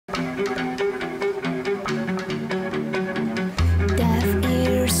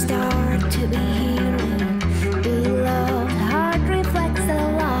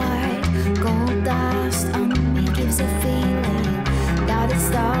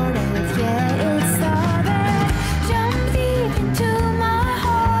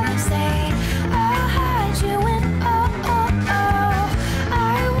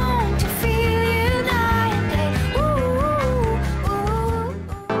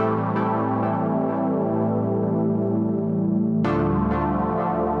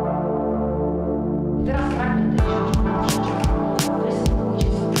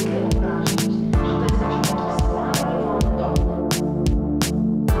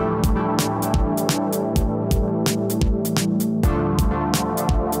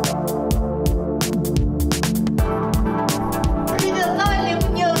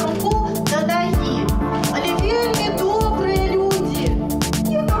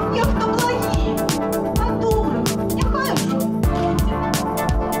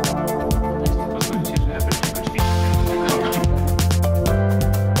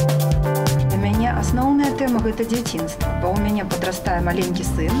Это детинство, бо у меня подрастае маленький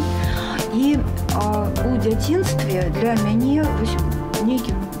сын, и у дзяцінстве для мяне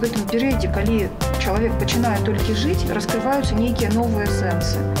нейкім в этом перыядзе, калі чалавек пачынае толькі жыць, раскрываюцца нейкія новыя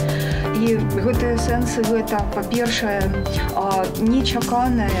сэнсы. І гэтыя сэнсы гэта, па-першае,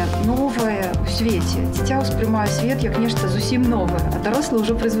 нечаканае, новае ў свеце. Дзіця ўспрымае свет як нешта зусім новае, а дарослы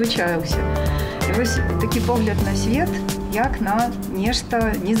ўжо прызвычаіўся. І вось такі погляд на свет, як на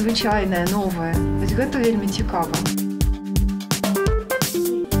нешта незвычайнае, новае. Вось гэта вельмі цікава.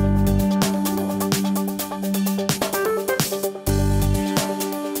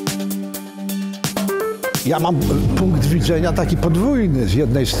 Ja mam punkt widzenia taki podwójny. Z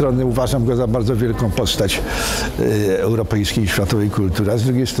jednej strony uważam go za bardzo wielką postać europejskiej i światowej kultury, a z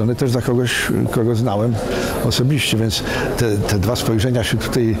drugiej strony też za kogoś, kogo znałem osobiście, więc te dwa spojrzenia się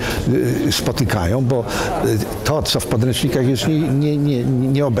tutaj spotykają, bo to, co w podręcznikach jest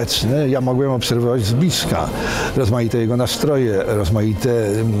nieobecne, ja mogłem obserwować z bliska. Rozmaite jego nastroje, rozmaite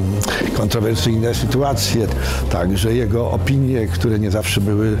kontrowersyjne sytuacje, także jego opinie, które nie zawsze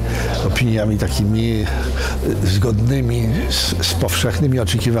były opiniami takimi zgodnymi z powszechnymi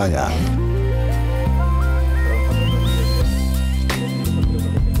oczekiwaniami.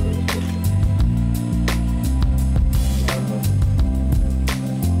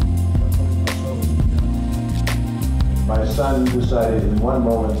 My son decided in one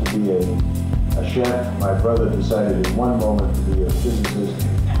moment to be a chef. My brother decided in one moment to be a physicist.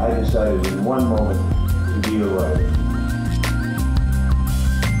 I decided in one moment to be a writer.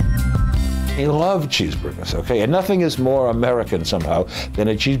 He loved cheeseburgers, okay? And nothing is more American somehow than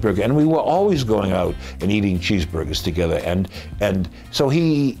a cheeseburger. And we were always going out and eating cheeseburgers together. And so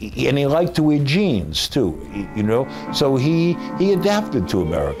he liked to wear jeans too, you know? So he adapted to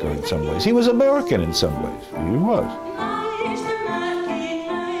America in some ways. He was American in some ways. He was.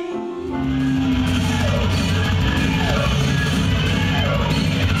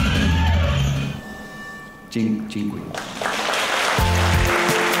 Dziękuję.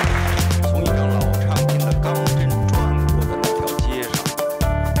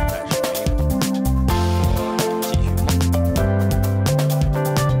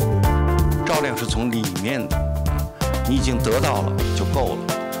是从里面的，你已经得到了就够了。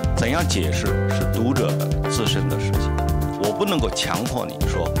怎样解释是读者的自身的事情，我不能够强迫你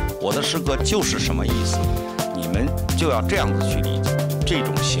说我的诗歌就是什么意思，你们就要这样子去理解。这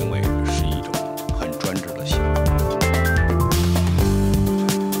种行为是一种很专制的行为。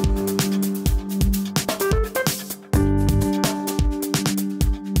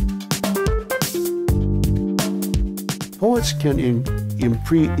Poets can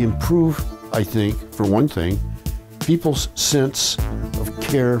improve, I think, for one thing, people's sense of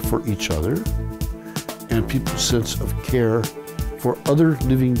care for each other and people's sense of care for other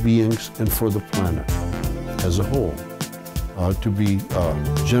living beings and for the planet as a whole. To be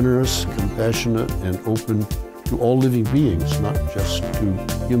generous, compassionate, and open to all living beings, not just to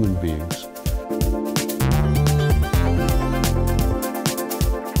human beings.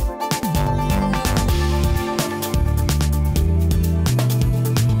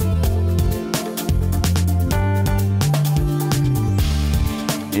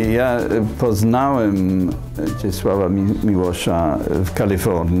 Ja poznałem Czesława Miłosza w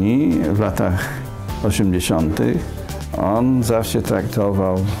Kalifornii w latach 80. On zawsze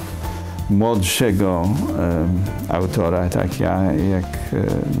traktował młodszego autora tak jak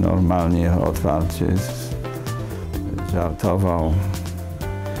normalnie, otwarcie żartował.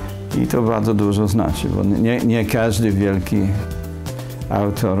 I to bardzo dużo znaczy, bo nie każdy wielki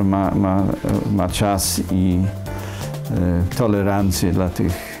autor ma czas i tolerancję dla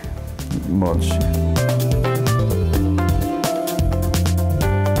tych młodszych.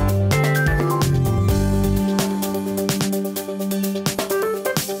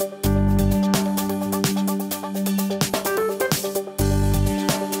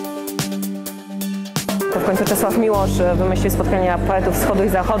 W końcu Czesław Miłosz wymyślił spotkania poetów wschodu i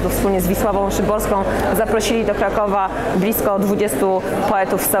zachodu. Wspólnie z Wisławą Szyborską zaprosili do Krakowa blisko 20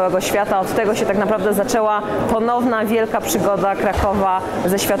 poetów z całego świata. Od tego się tak naprawdę zaczęła ponowna wielka przygoda Krakowa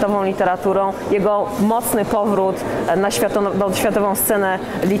ze światową literaturą. Jego mocny powrót na światową scenę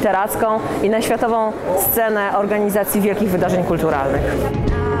literacką i na światową scenę organizacji wielkich wydarzeń kulturalnych.